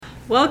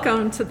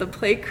Welcome to the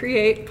Play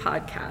Create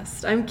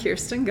podcast. I'm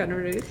Kirsten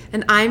Gunnerud.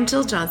 And I'm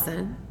Jill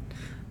Johnson.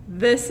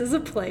 This is a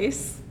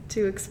place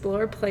to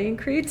explore play and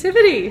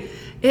creativity.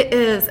 It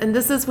is, and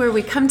this is where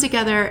we come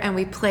together and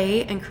we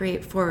play and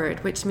create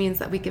forward, which means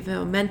that we give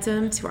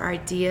momentum to our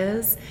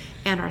ideas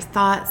and our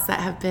thoughts that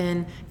have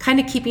been kind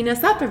of keeping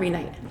us up every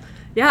night.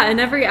 Yeah, in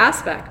every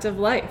aspect of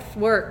life,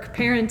 work,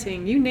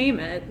 parenting, you name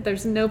it,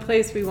 there's no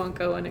place we won't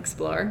go and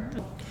explore.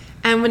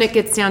 And when it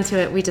gets down to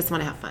it, we just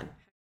want to have fun.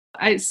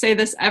 I say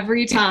this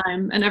every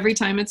time, and every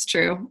time it's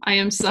true. I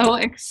am so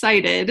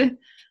excited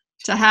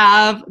to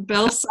have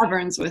Bill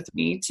Severns with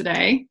me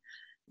today.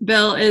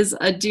 Bill is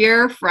a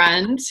dear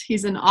friend.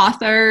 He's an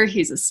author.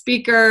 He's a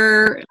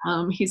speaker.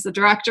 He's the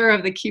director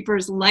of the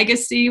Keeper's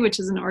Legacy, which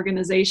is an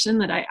organization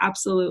that I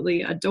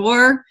absolutely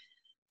adore.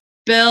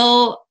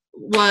 Bill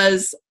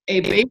was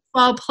a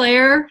baseball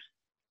player,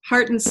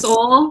 heart and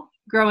soul,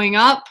 growing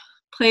up,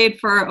 played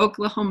for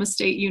Oklahoma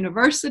State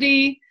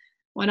University,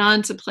 went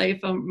on to play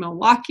for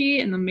Milwaukee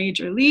in the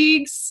major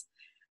leagues.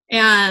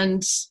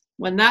 And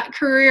when that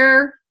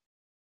career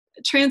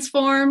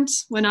transformed,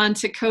 went on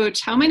to coach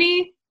how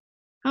many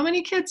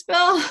kids,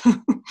 Bill?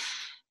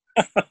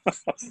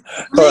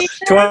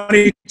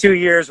 22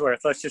 years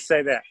worth, let's just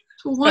say that.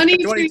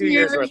 22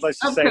 years worth,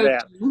 let's just say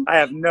that. I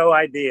have no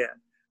idea.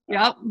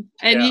 Yep.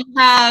 And you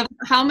have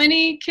how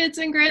many kids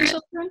and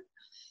grandchildren?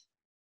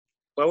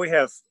 Well, we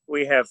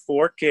have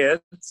 4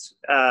 kids,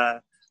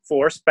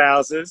 4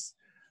 spouses,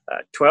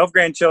 12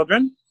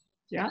 grandchildren.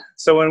 Yeah.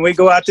 So when we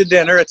go out to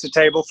dinner, it's a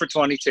table for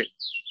 22.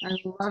 I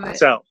love it.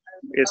 So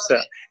it's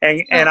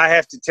and I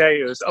have to tell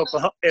you,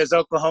 it's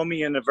Oklahoma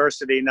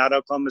University, not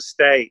Oklahoma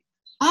State.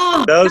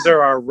 Oh, those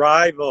are our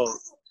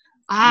rivals.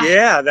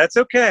 Yeah, that's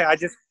okay.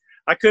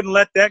 I couldn't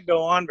let that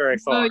go on very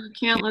far. No, you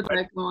can't let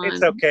that go on.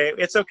 It's okay.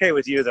 It's okay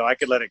with you, though. I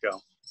could let it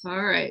go.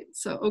 All right.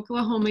 So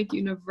Oklahoma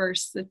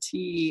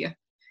University.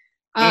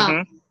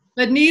 Mm-hmm.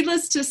 But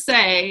needless to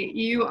say,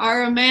 you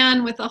are a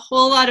man with a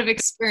whole lot of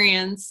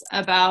experience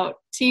about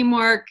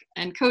teamwork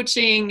and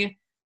coaching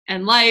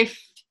and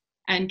life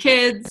and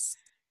kids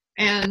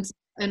and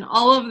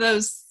all of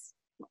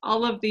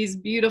these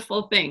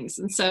beautiful things.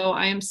 And so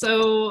I am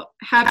so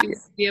happy to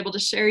be able to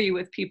share you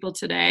with people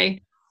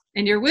today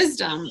and your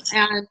wisdom.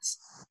 And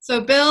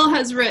so Bill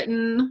has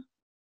written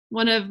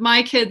one of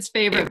my kids'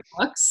 favorite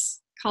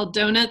books called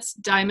Donuts,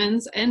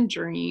 Diamonds, and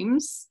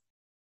Dreams.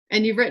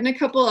 And you've written a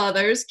couple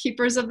others,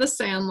 Keepers of the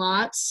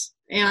Sandlot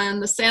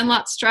and the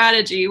Sandlot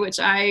Strategy,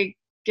 which I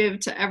give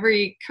to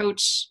every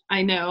coach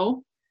I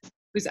know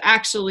who's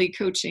actually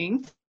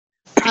coaching.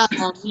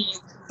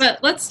 But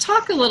let's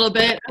talk a little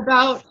bit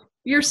about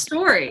your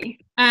story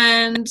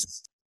and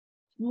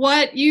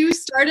what you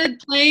started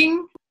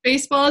playing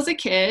baseball as a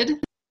kid.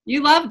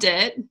 You loved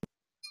it.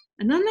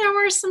 And then there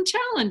were some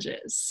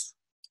challenges.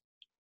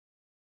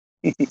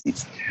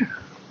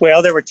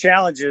 Well, there were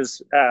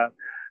challenges.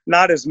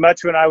 Not as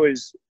much when I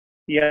was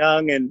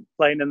young and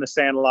playing in the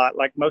sandlot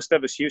like most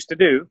of us used to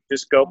do,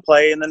 just go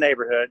play in the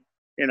neighborhood,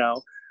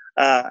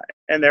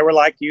 and there were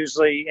like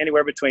usually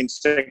anywhere between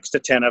 6 to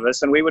 10 of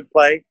us, and we would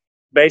play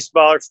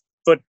baseball or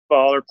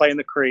football or play in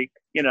the creek,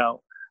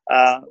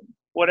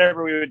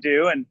 whatever we would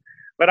do.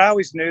 But I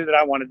always knew that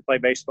I wanted to play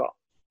baseball.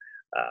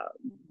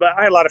 But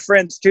I had a lot of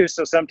friends too,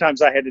 so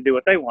sometimes I had to do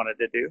what they wanted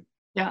to do.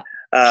 Yeah.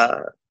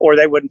 Or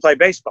they wouldn't play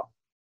baseball.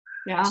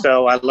 Yeah.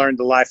 So I learned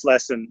the life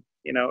lesson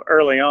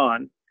early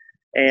on.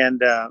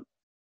 And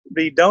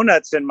the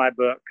donuts in my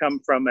book come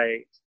from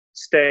a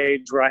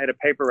stage where I had a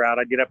paper route.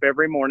 I'd get up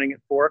every morning at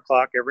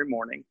 4:00 every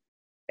morning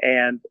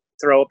and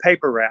throw a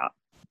paper route,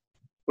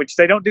 which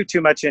they don't do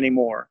too much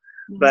anymore.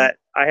 Mm-hmm. But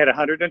I had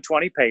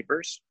 120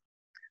 papers.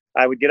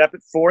 I would get up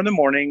at 4 a.m.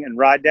 and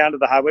ride down to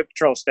the highway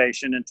patrol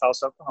station in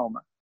Tulsa,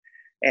 Oklahoma,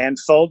 and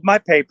fold my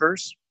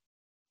papers.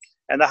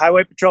 And the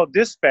highway patrol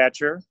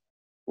dispatcher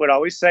would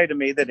always say to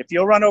me that if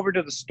you'll run over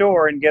to the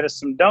store and get us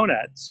some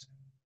donuts,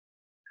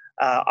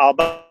 I'll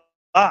buy.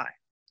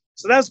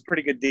 So that was a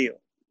pretty good deal.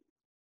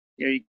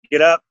 You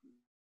get up,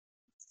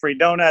 free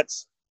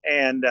donuts.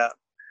 And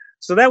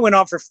so that went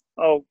on for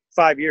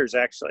 5 years,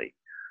 actually.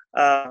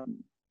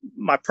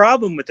 My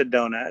problem with the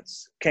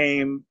donuts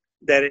came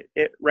that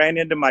it ran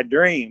into my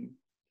dream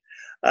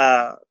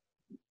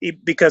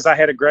because I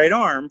had a great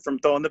arm from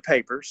throwing the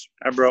papers.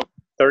 I broke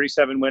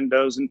 37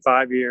 windows in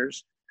 5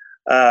 years,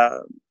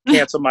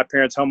 canceled my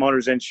parents'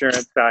 homeowners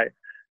insurance. I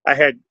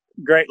had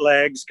great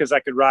legs because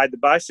I could ride the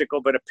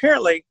bicycle, but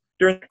apparently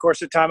during the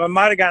course of time, I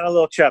might have gotten a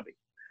little chubby.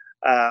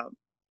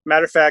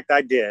 Matter of fact,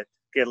 I did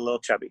get a little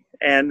chubby.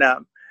 And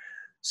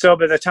so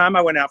by the time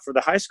I went out for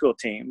the high school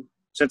team,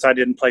 since I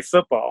didn't play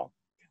football,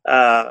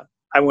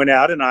 I went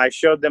out and I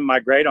showed them my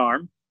great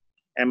arm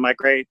and my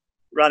great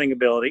running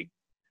ability.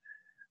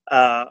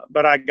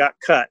 But I got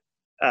cut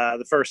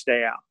the first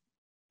day out.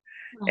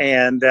 Oh.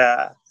 And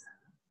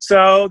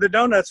so the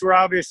donuts were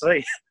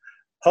obviously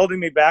holding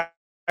me back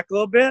a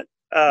little bit.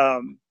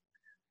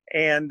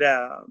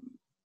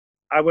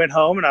 I went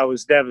home and I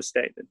was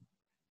devastated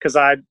because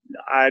I'd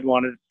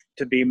wanted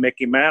to be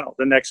Mickey Mantle,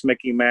 the next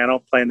Mickey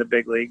Mantle, playing the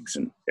big leagues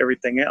and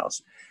everything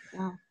else.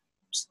 Wow.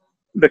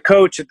 the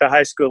coach at the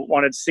high school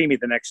wanted to see me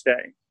the next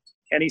day.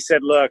 And he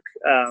said, look,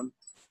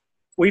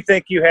 we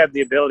think you have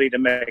the ability to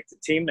make the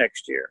team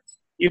next year.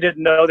 You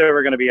didn't know there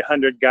were going to be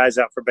 100 guys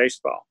out for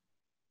baseball.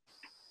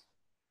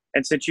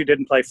 And since you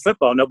didn't play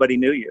football, nobody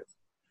knew you.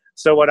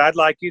 So what I'd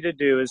like you to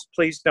do is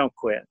please don't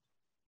quit.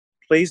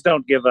 Please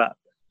don't give up.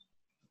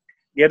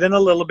 Get in a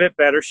little bit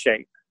better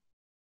shape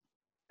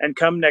and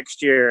come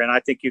next year, and I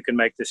think you can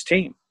make this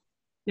team.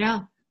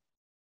 Yeah.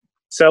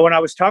 So when I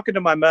was talking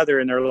to my mother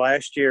in her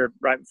last year,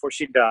 right before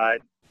she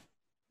died,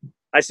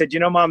 I said,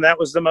 Mom, that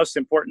was the most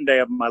important day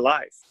of my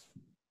life.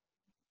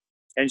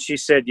 And she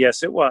said,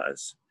 yes, it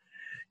was.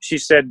 She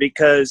said,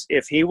 because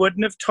if he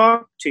wouldn't have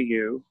talked to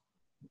you,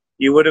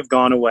 you would have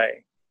gone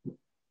away.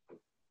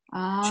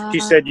 She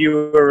said,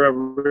 you were a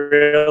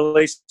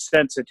really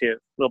sensitive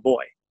little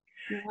boy.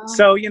 Yeah.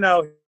 So,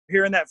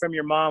 hearing that from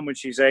your mom when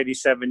she's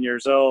 87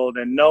 years old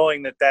and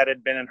knowing that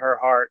had been in her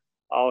heart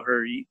all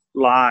her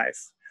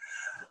life.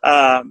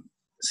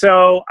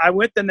 So I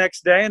went the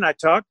next day and I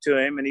talked to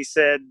him, and he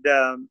said,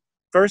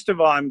 first of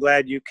all, I'm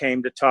glad you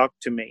came to talk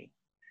to me.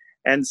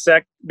 And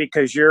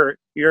because you're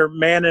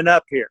manning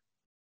up here.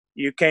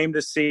 You came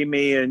to see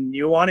me and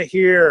you want to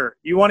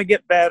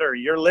get better.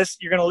 You're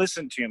going to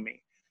listen to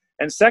me.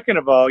 And second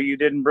of all, you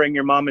didn't bring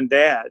your mom and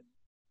dad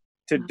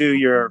to do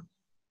your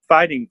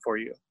fighting for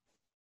you.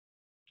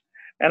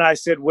 And I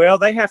said, well,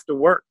 they have to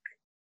work.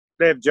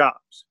 They have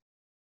jobs.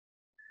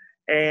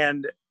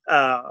 And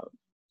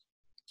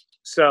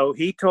so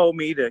he told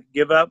me to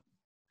give up,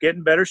 get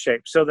in better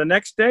shape. So the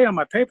next day on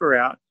my paper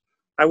route,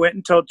 I went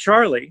and told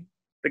Charlie,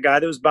 the guy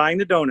that was buying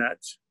the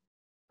donuts,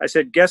 I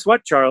said, guess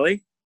what,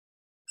 Charlie?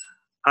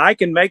 I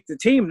can make the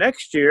team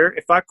next year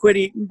if I quit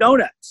eating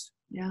donuts.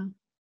 Yeah.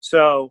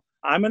 So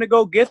I'm going to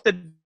go get the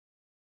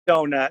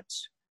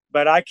donuts,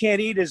 but I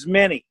can't eat as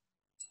many.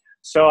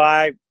 So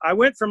I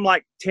went from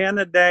like 10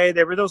 a day.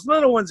 There were those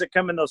little ones that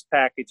come in those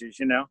packages,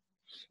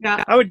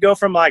 Yeah. I would go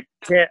from like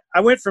 10. I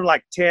went from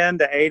like 10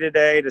 to 8 a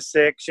day to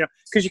 6,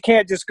 because you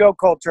can't just go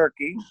cold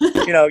turkey.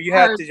 You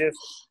have to just,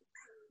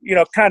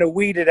 kind of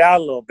weed it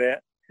out a little bit.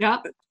 Yeah.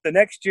 The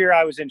next year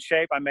I was in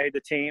shape. I made the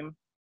team,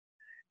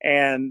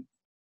 and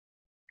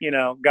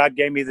God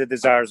gave me the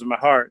desires of my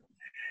heart.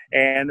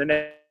 And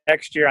the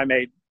next year I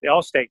made the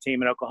All-State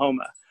team in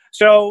Oklahoma.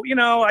 So,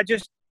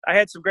 I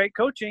had some great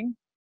coaching,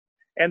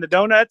 and the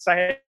donuts, I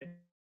had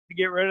to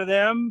get rid of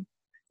them.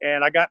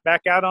 And I got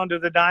back out onto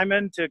the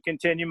diamond to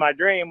continue my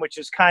dream, which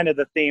is kind of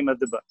the theme of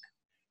the book.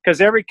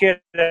 Because every kid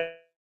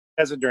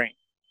has a dream.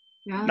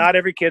 Yeah. Not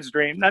every kid's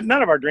dream. None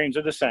of our dreams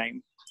are the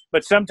same.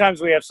 But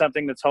sometimes we have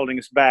something that's holding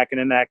us back.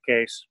 And in that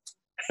case,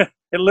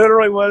 it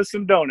literally was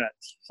some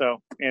donuts. So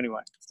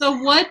anyway.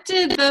 So what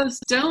did those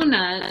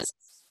donuts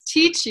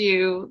teach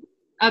you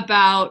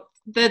about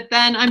that?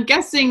 Then I'm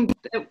guessing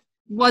it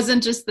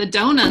wasn't just the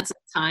donuts at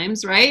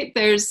times, right?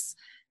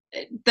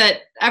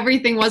 That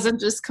everything wasn't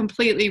just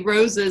completely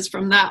roses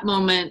from that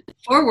moment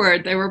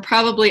forward. There were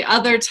probably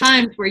other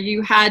times where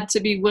you had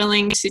to be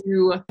willing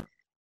to,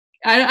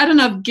 I don't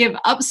know if give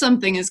up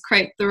something is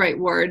quite the right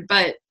word,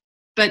 but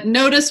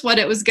notice what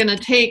it was going to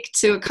take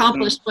to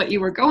accomplish what you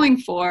were going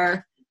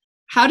for.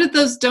 How did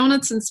those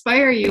donuts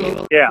inspire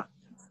you? Yeah.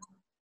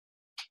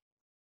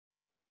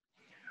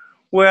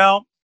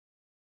 Well,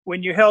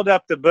 when you held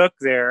up the book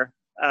there,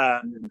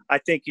 I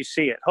think you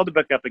see it. Hold the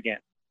book up again.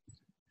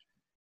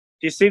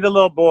 Do you see the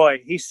little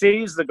boy? He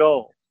sees the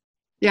goal.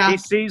 Yeah. He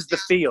sees the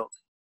field.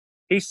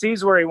 He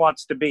sees where he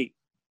wants to be.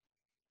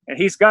 And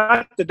he's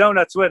got the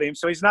donuts with him,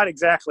 so he's not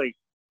exactly,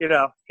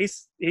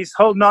 he's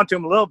holding on to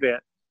him a little bit.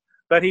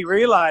 But he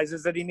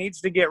realizes that he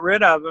needs to get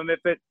rid of them.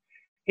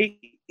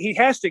 He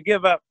has to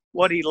give up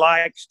what he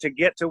likes to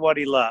get to what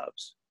he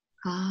loves.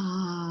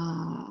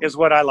 Oh. Is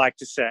what I like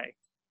to say.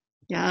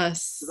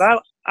 Yes.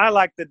 I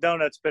like the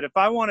donuts, but if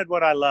I wanted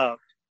what I loved,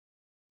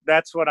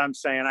 that's what I'm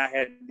saying. I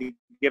had to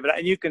give it.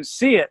 And you can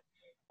see it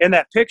in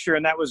that picture,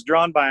 and that was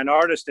drawn by an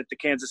artist at the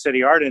Kansas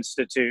City Art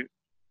Institute.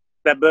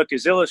 That book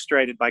is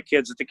illustrated by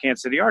kids at the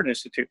Kansas City Art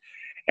Institute.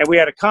 And we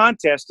had a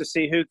contest to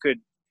see who could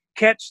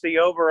catch the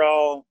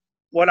overall,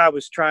 what I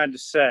was trying to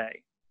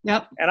say.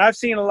 Yep. And I've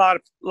seen a lot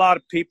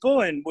of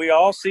people, and we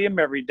all see them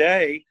every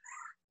day,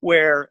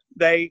 where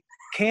they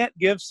can't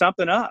give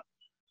something up.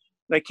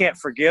 They can't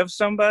forgive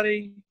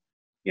somebody.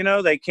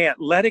 They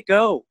can't let it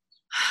go.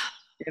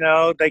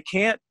 They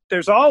can't,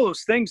 there's all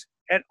those things,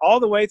 and all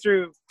the way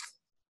through,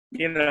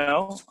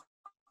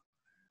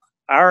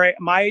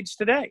 my age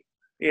today,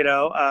 you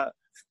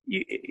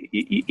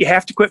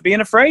have to quit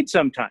being afraid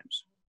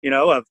sometimes,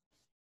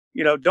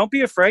 don't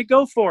be afraid,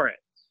 go for it,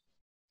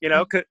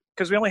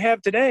 because we only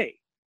have today,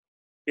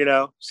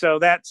 so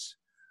that's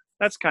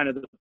kind of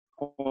the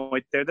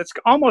point there. That's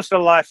almost a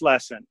life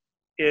lesson.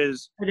 It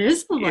is a life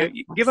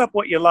lesson. Give up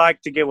what you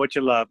like to get what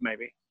you love,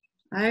 maybe.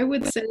 I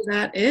would say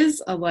that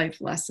is a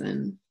life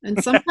lesson.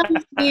 And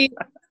sometimes we,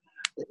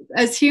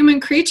 as human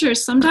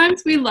creatures,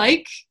 sometimes we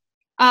like,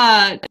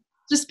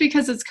 just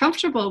because it's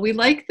comfortable, we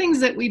like things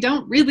that we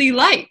don't really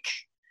like,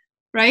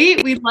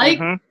 right? We like,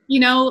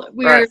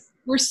 Mm-hmm.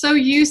 we're we're so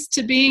used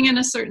to being in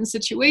a certain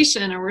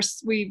situation, or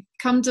we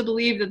come to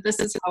believe that this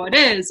is how it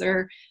is,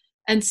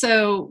 and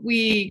so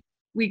we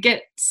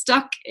get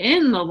stuck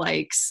in the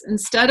likes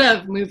instead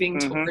of moving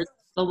towards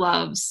the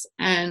loves.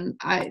 And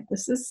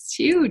this is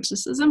huge.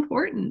 This is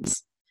important.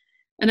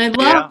 And I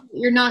love that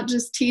you're not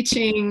just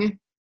teaching,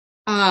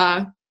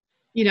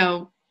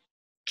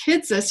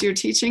 kids this, you're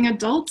teaching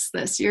adults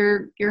this.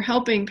 You're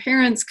helping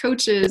parents,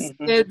 coaches,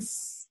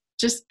 kids,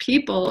 just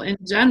people in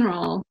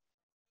general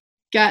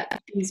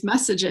get these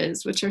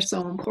messages, which are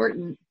so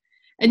important.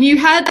 And you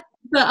had,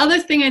 the other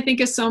thing I think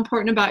is so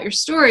important about your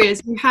story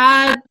is you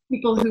had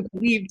people who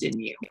believed in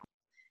you.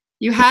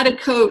 You had a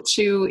coach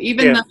who,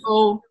 even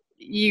though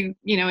he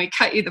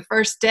cut you the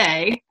first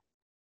day,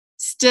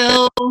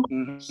 still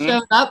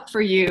showed up for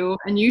you,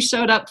 and you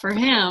showed up for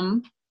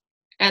him.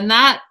 And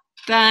that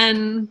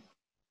then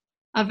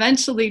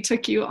eventually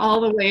took you all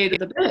the way to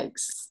the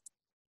bigs.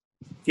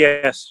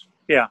 Yes.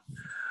 Yeah.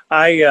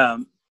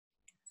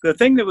 The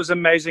thing that was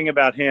amazing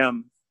about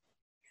him,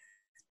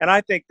 and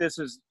I think this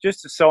is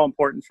just so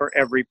important for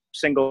every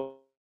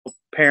single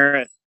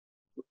parent,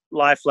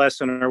 life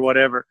lesson or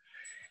whatever.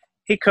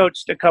 He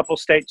coached a couple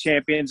state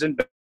champions in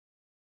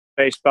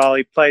baseball.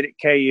 He played at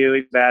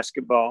KU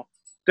basketball.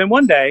 Then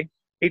one day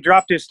he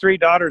dropped his 3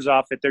 daughters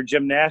off at their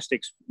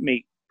gymnastics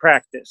meet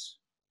practice,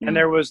 and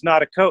there was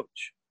not a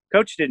coach.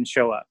 Coach didn't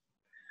show up.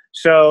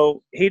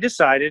 So he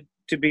decided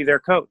to be their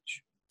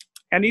coach,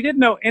 and he didn't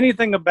know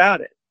anything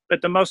about it.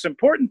 But the most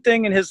important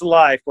thing in his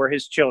life were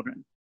his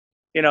children,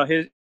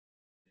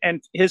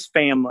 his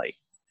family.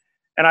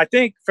 And I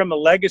think from a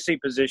legacy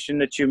position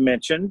that you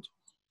mentioned,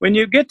 when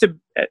you get to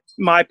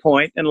my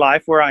point in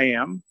life where I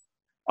am,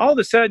 all of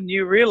a sudden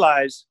you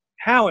realize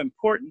how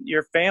important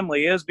your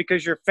family is,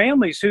 because your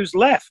family's who's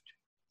left.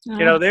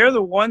 They're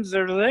the ones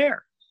that are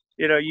there.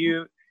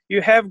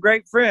 You have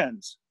great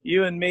friends,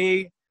 you and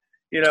me,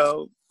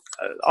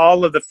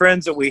 all of the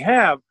friends that we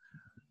have,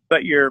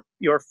 but your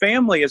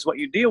family is what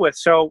you deal with.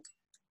 So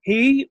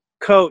he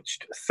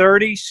coached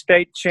 30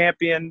 state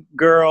champion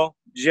girl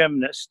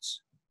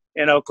gymnasts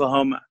in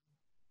Oklahoma.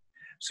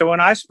 So when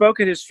I spoke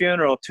at his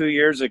funeral 2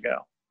 years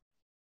ago,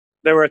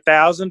 there were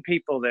 1,000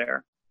 people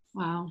there.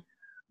 Wow.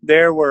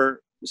 There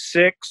were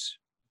 6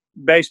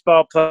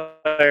 baseball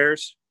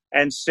players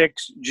and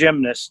 6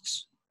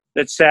 gymnasts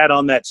that sat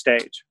on that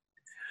stage.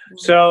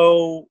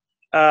 So,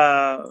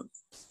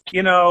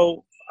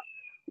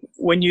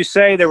 when you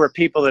say there were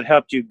people that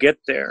helped you get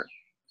there,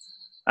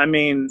 I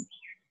mean,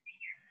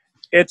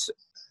 it's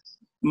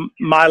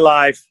my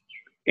life,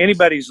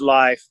 anybody's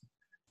life.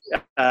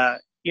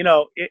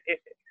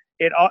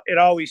 It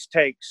always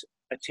takes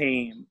a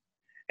team,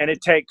 and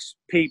it takes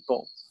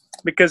people,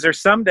 because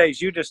there's some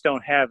days you just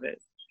don't have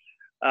it.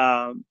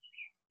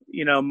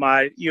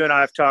 You and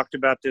I have talked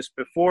about this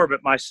before,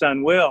 but my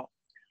son Will,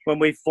 when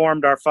we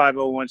formed our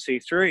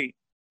 501c3,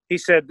 he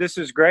said, "This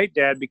is great,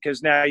 Dad,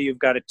 because now you've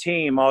got a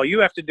team. All you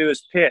have to do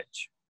is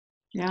pitch."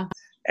 Yeah.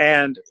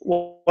 And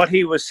what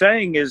he was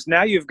saying is,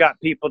 now you've got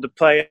people to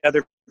play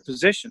other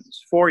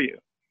positions for you.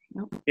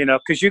 Yep.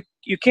 Because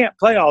you can't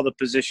play all the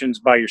positions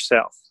by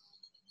yourself,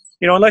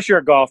 unless you're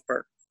a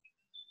golfer.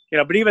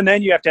 But even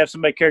then you have to have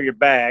somebody carry your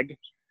bag,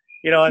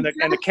 and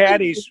the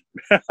caddies.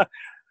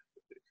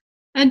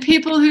 And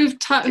people who've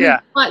taught you.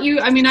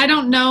 I mean, I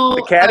don't know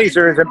the caddies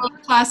are a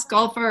world-class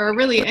golfer, or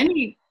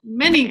really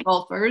many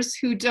golfers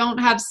who don't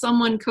have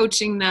someone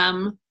coaching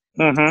them,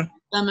 them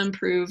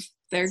improve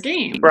their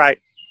game. Right.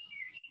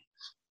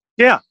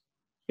 Yeah.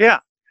 Yeah.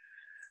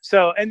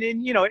 So, and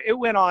then, it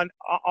went on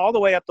all the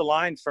way up the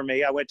line for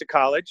me. I went to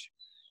college,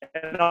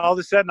 and all of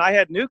a sudden I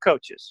had new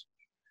coaches,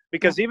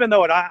 because even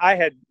though I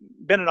had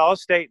been an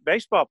all-state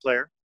baseball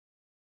player,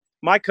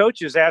 my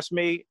coaches asked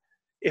me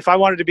if I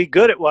wanted to be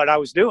good at what I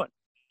was doing.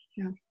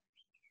 Yeah.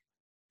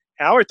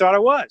 Howard thought I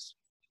was.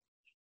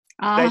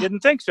 They didn't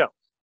think so.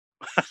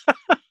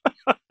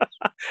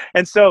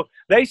 And so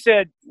they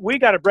said, "We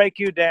got to break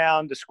you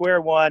down to square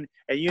one,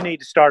 and you need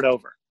to start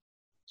over."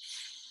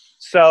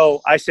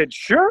 So I said,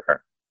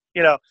 "Sure."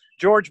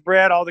 George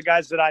Brett, all the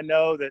guys that I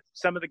know, that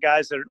some of the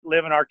guys that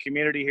live in our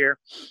community here,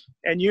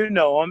 and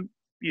them,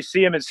 you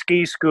see them in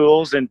ski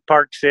schools in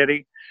Park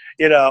City.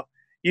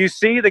 You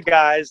see the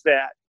guys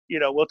that,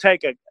 will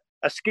take a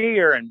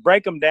skier and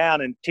break them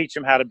down and teach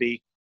them how to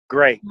be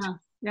great.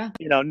 Yeah.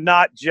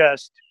 Not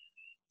just,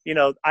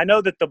 I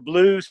know that the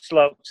blue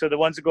slopes are the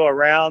ones that go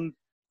around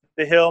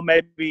the hill,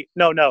 maybe.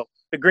 No,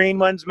 the green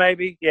ones,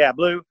 maybe. Yeah,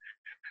 blue.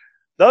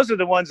 Those are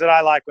the ones that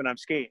I like when I'm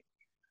skiing.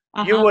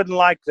 You wouldn't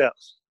like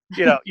those.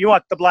 You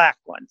want the black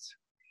ones,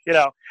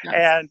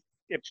 and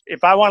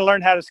if I want to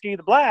learn how to ski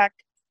the black,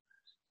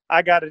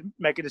 I got to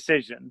make a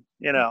decision,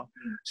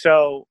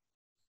 So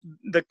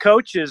the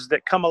coaches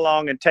that come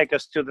along and take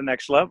us to the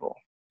next level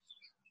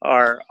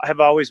have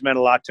always meant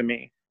a lot to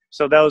me.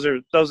 So those are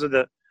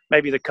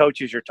maybe the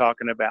coaches you're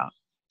talking about.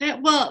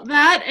 Well,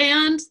 that,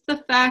 and the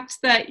fact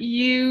that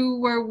you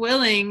were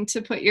willing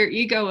to put your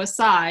ego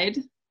aside.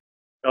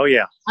 Oh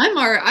yeah.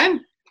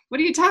 What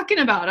are you talking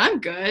about? I'm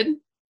good.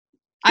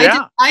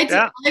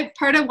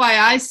 Part of why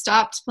I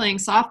stopped playing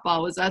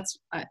softball was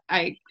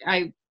I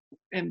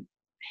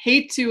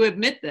hate to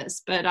admit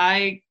this, but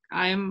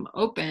I'm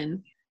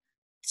open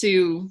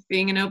to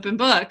being an open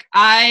book.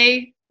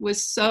 I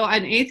was so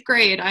in 8th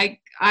grade,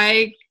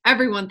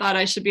 everyone thought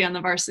I should be on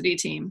the varsity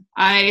team.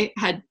 I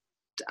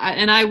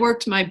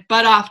worked my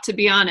butt off to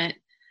be on it.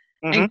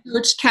 And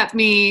coach kept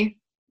me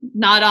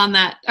not on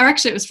that, or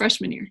actually it was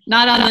freshman year,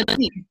 not on the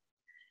team.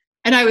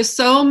 And I was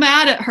so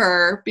mad at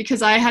her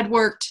because I had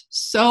worked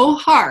so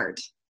hard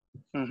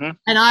and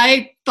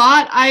I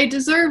thought I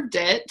deserved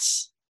it,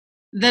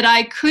 that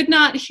I could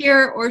not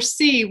hear or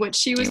see what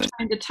she was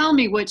trying to tell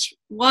me, which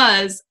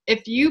was,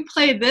 if you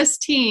play this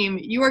team,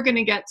 you are going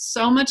to get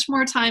so much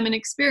more time and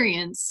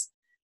experience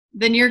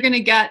than you're going to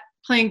get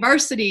playing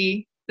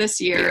varsity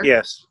this year.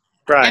 Yes,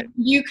 right. If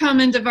you come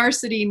into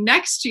varsity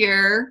next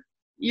year,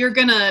 you're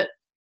going to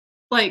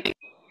like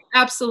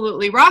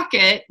absolutely rock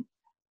it.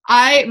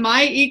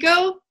 My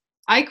ego,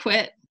 I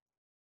quit.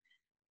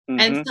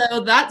 And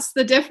so that's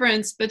the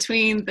difference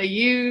between the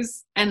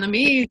yous and the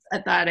me's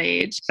at that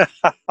age.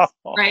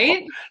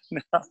 Right?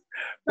 No. So,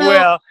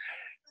 well,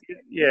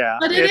 yeah.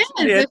 But it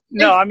is.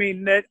 I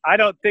mean, I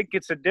don't think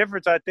it's a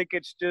difference. I think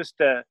it's just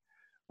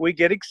we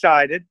get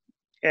excited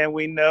and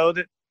we know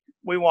that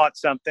we want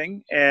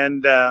something,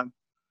 and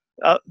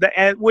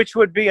which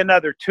would be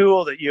another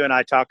tool that you and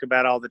I talk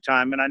about all the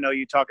time. And I know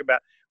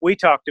we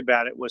talked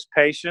about it, was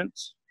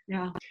patience.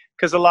 Yeah.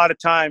 Because a lot of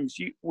times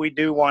we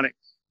do want it.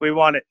 We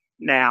want it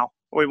now.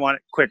 We want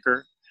it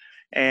quicker.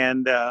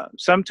 And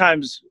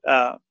sometimes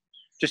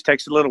just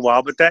takes a little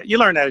while, but that you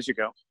learn that as you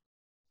go.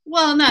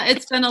 Well, no,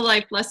 it's been a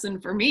life lesson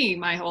for me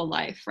my whole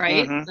life,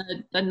 right?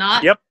 The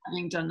not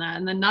having done that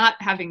and the not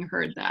having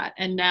heard that.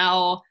 And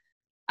now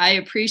I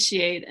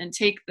appreciate and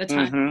take the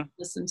time to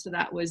listen to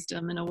that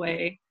wisdom in a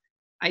way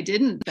I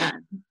didn't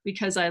then,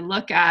 because I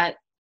look at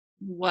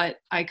what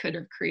I could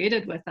have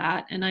created with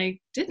that and I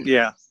didn't.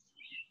 Yeah.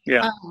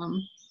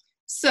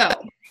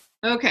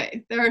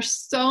 Okay, there are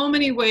so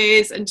many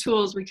ways and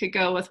tools we could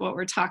go with what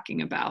we're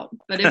talking about.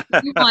 But if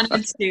we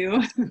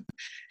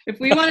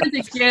wanted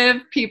to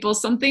give people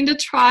something to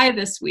try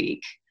this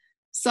week,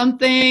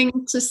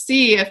 something to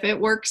see if it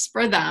works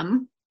for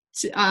them,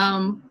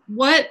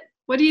 what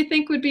do you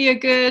think would be a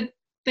good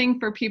thing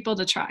for people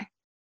to try?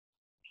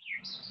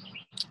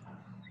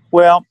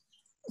 Well,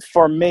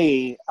 for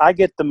me, I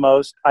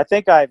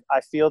think I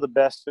feel the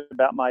best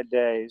about my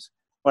days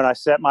when I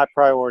set my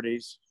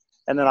priorities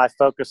and then I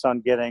focus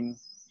on getting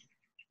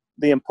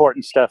the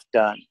important stuff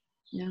done.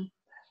 Yeah.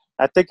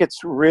 I think it's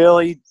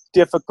really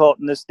difficult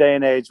in this day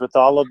and age with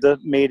all of the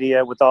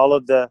media, with all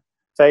of the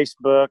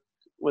Facebook,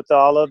 with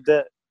all of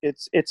the,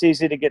 it's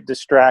easy to get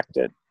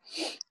distracted.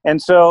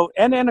 And so,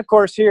 and then of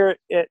course here,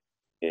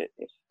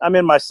 I'm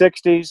in my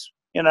 60s,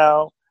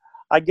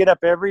 I get up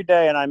every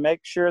day and I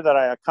make sure that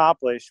I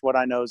accomplish what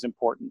I know is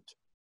important.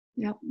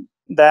 Yep.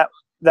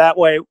 That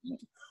way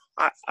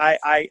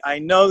I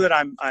know that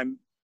I'm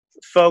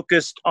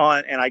focused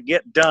on and I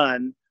get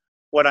done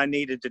what I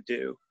needed to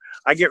do.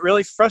 I get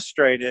really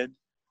frustrated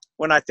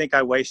when I think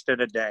I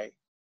wasted a day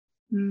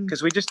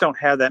because we just don't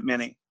have that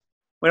many.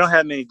 We don't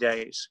have many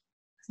days.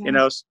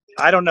 Yeah.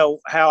 I don't know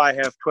how I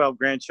have 12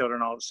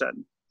 grandchildren all of a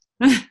sudden.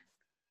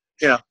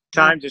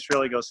 Time just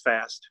really goes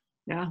fast.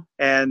 Yeah.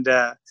 And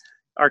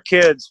our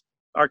kids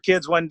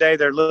one day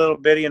they're little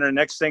bitty and the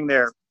next thing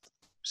they're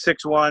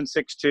 6'1",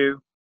 6'2".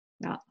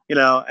 Yeah.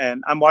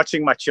 And I'm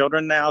watching my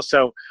children now.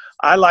 So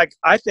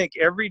I think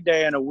every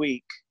day in a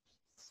week,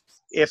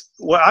 if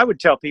what I would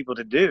tell people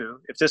to do,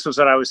 if this was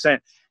what I was saying,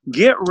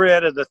 get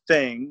rid of the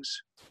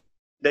things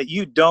that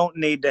you don't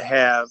need to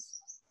have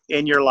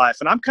in your life.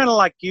 And I'm kind of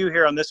like you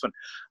here on this one.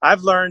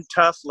 I've learned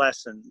tough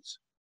lessons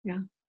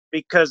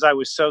because I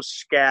was so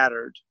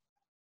scattered.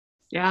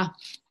 Yeah.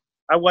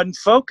 I wasn't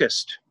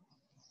focused.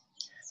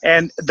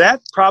 And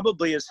that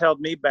probably has held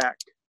me back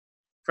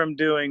from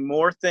doing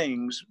more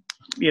things,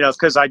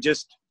 because I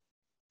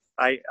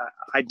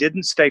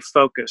didn't stay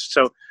focused.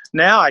 So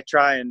now I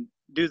try and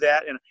do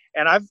that.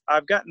 And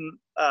I've gotten,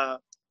 I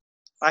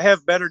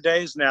have better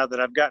days now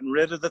that I've gotten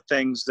rid of the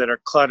things that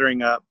are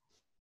cluttering up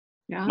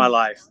my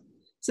life.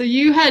 So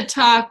you had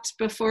talked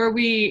before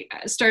we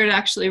started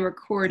actually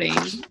recording.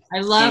 I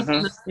love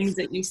the things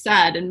that you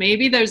said, and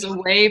maybe there's a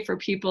way for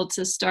people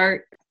to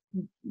start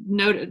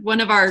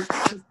one of our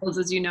goals,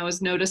 as you know,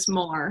 is notice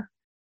more.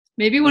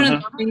 Maybe one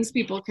of the things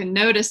people can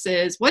notice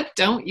is, what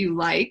don't you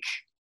like?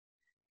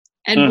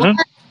 And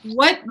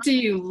what do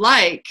you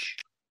like?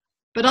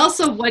 But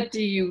also, what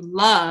do you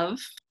love?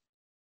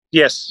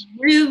 Yes.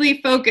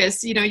 Really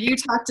focus. You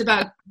talked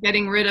about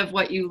getting rid of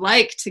what you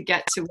like to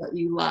get to what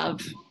you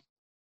love.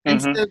 And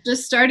so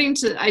just starting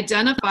to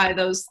identify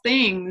those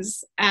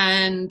things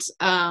and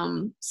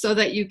so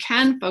that you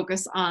can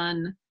focus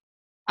on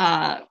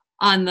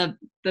the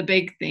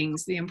big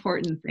things, the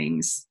important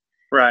things.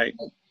 Right.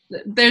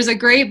 There's a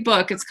great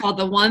book. It's called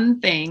The One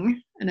Thing.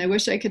 And I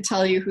wish I could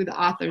tell you who the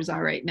authors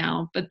are right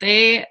now. But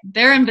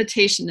their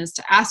invitation is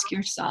to ask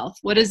yourself,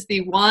 what is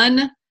the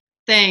one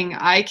thing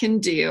I can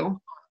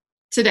do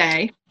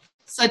today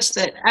such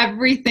that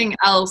everything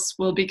else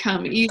will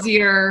become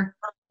easier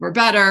or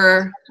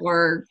better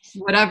or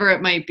whatever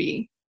it might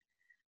be?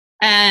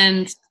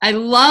 And I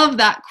love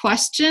that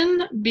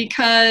question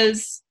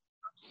because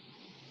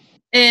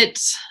it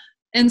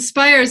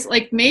inspires,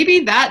 like, maybe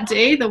that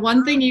day, the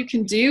one thing you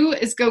can do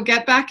is go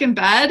get back in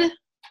bed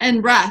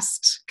and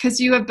rest because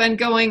you have been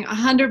going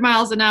 100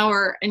 miles an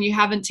hour and you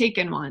haven't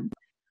taken one.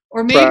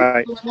 Or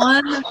maybe the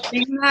one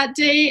thing that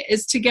day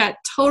is to get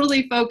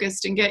totally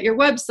focused and get your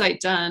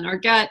website done, or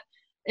get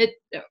it,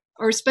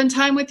 or spend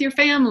time with your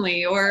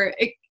family, or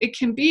it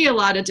can be a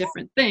lot of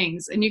different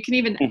things. And you can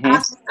even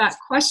ask that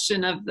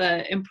question of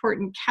the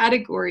important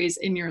categories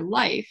in your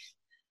life.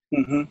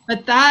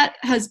 But that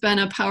has been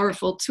a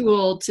powerful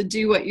tool to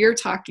do what you're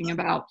talking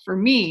about for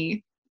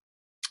me,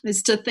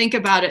 is to think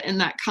about it in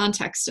that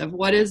context of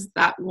what is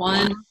that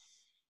one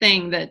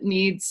thing that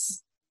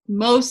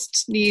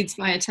most needs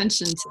my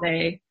attention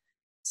today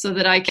so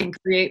that I can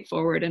create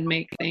forward and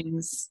make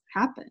things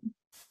happen.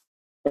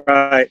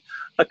 Right.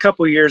 A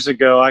couple years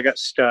ago, I got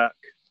stuck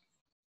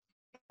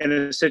in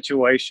a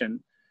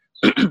situation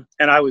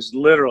and I was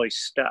literally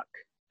stuck.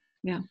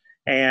 Yeah.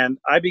 And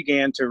I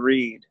began to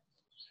read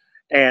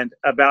and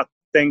about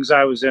things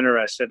I was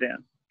interested in.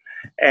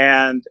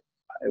 And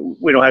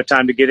we don't have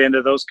time to get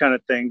into those kind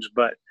of things,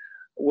 but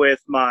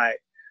with my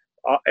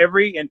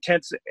every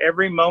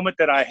moment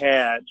that I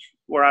had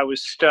where I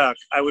was stuck,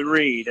 I would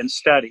read and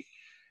study.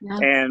 Yeah.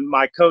 And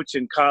my coach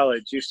in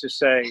college used to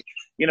say,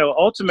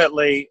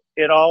 ultimately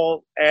it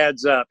all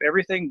adds up.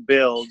 Everything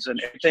builds and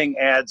everything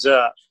adds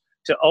up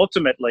to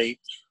ultimately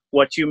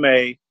what you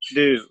may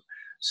do.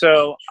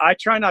 So I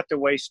try not to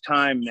waste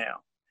time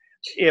now.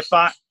 If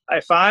I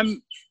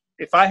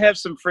have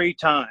some free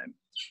time,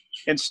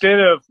 instead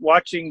of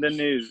watching the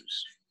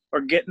news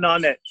or getting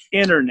on that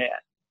internet,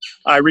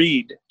 I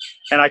read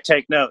and I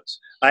take notes.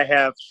 I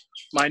have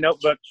my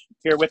notebook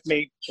here with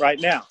me right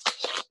now.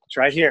 It's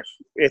right here.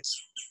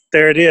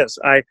 There it is.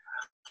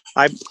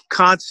 I'm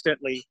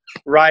constantly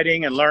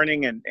writing and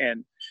learning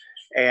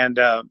and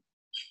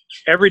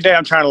every day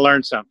I'm trying to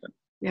learn something.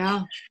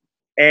 Yeah.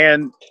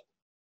 And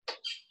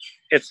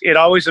it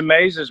always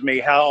amazes me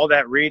how all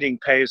that reading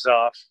pays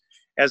off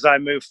as I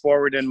move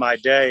forward in my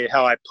day,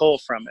 how I pull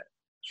from it.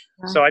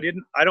 Yeah. So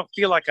I don't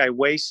feel like I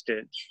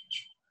wasted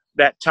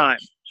that time.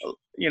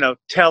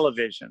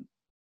 Television,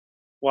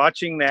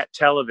 watching that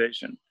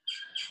television.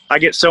 I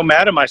get so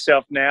mad at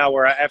myself now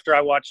where after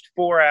I watched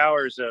 4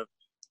 hours of,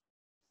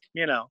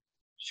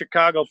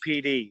 Chicago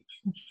PD,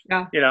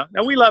 yeah.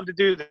 Now we love to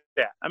do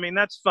that. I mean,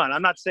 that's fun.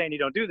 I'm not saying you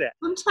don't do that.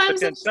 Sometimes, but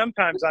then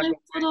sometimes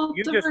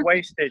you just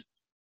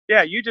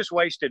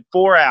wasted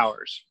 4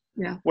 hours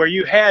where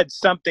you had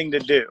something to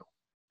do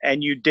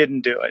and you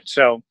didn't do it.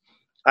 So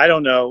I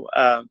don't know,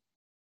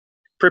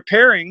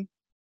 preparing,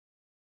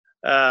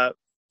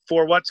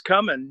 for what's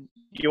coming,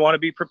 you want to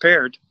be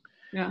prepared.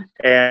 Yeah.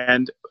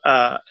 And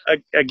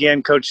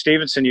again, Coach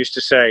Stevenson used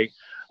to say,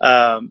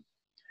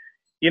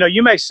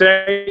 you may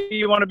say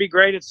you want to be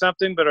great at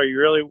something, but are you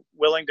really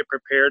willing to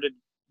prepare to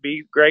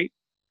be great?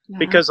 Yeah.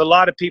 Because a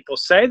lot of people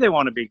say they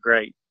want to be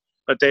great,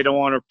 but they don't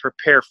want to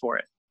prepare for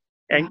it.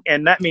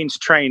 And that means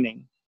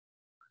training.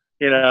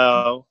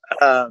 I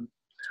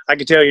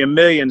could tell you a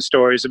million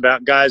stories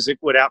about guys that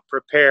would out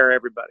prepare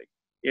everybody,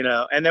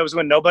 and that was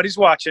when nobody's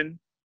watching,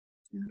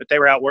 but they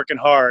were out working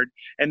hard,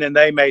 and then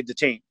they made the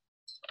team.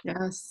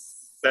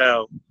 Yes.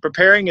 So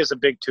preparing is a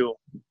big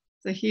tool.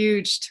 It's a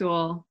huge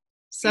tool.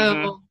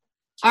 So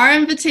our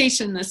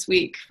invitation this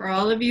week for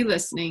all of you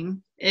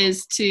listening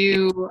is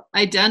to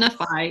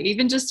identify,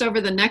 even just over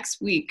the next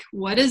week,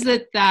 what is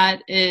it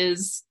that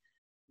is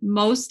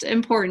most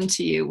important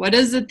to you? What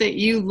is it that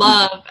you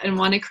love and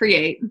want to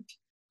create,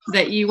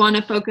 that you want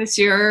to focus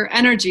your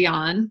energy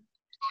on,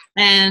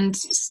 and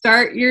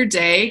start your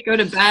day, go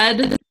to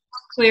bed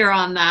clear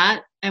on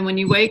that. And when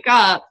you wake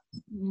up,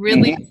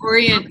 really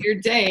orient your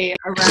day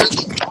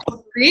around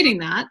creating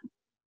that.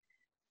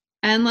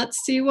 And let's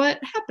see what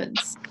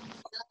happens.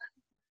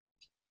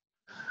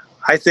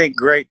 I think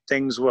great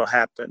things will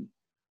happen.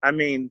 I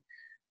mean,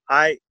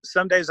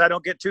 some days I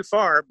don't get too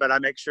far, but I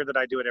make sure that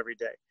I do it every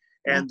day.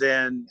 And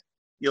then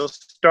you'll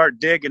start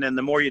digging, and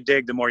the more you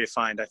dig, the more you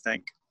find, I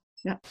think.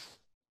 Yeah.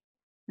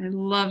 I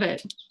love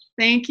it.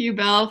 Thank you,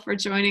 Bill, for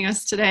joining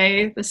us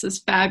today. This is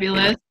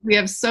fabulous. We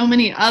have so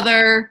many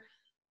other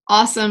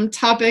awesome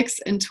topics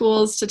and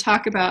tools to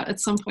talk about at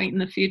some point in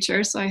the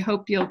future. So I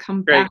hope you'll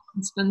come back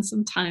and spend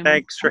some time.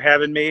 Thanks for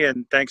having me,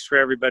 and thanks for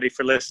everybody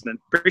for listening.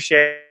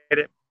 Appreciate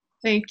it.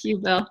 Thank you,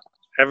 Bill.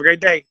 Have a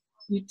great day.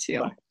 You too.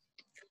 Bye.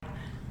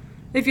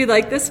 If you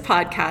like this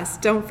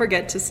podcast, don't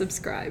forget to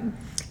subscribe.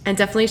 And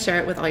definitely share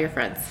it with all your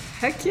friends.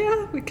 Heck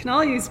yeah. We can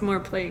all use more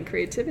play and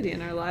creativity in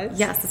our lives.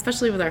 Yes,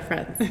 especially with our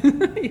friends.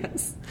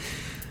 Yes.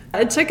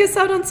 Check us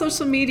out on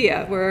social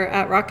media. We're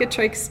at Rocket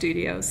Trike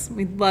Studios.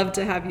 We'd love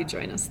to have you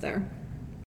join us there.